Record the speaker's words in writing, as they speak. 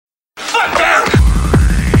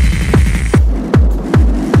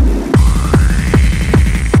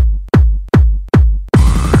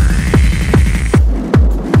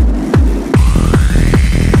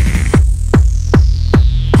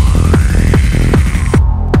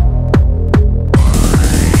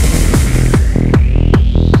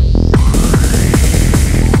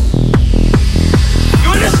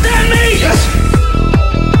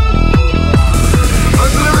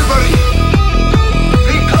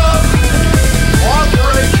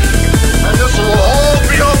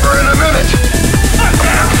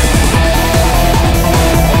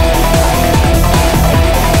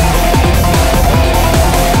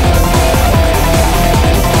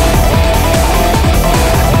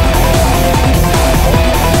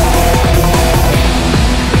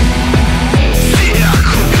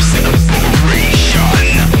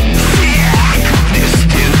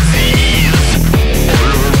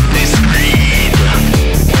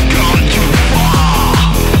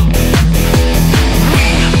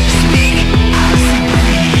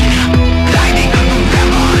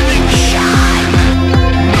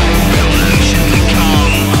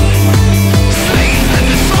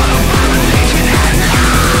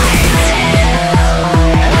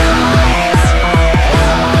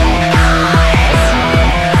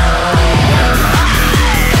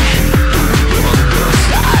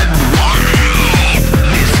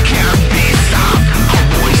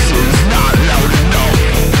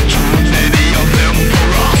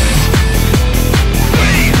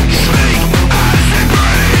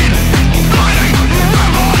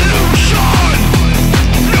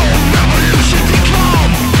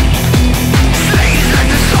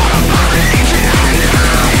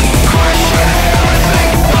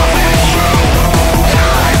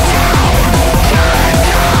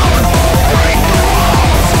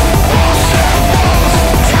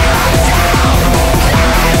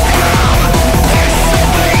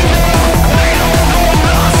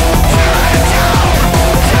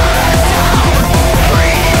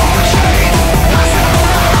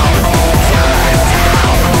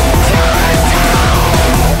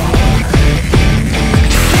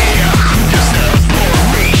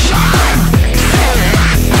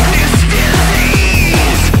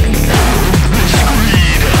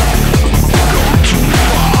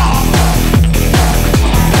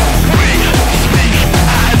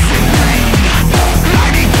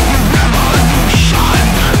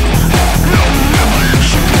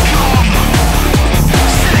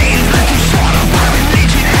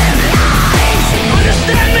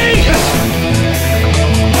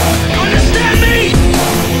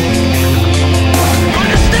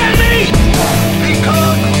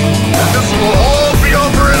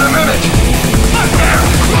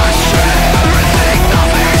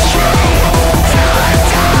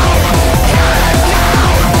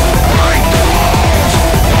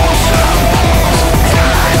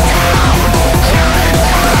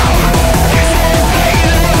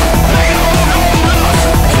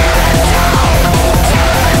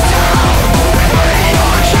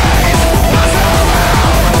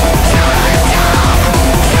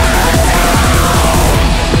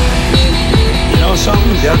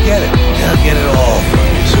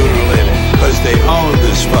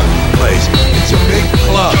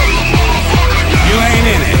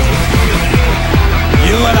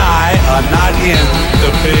in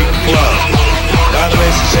the big club. By the way,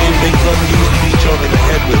 it's the same big club you used to beat you over the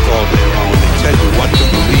head with all day long when they tell you what to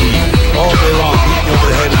believe. All day long, beating you over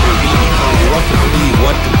the head with their meaning, telling you what to believe,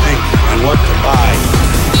 what to think, and what to buy.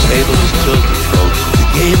 The table is tilted, folks. The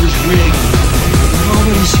game is rigged.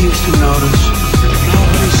 Nobody seems to notice.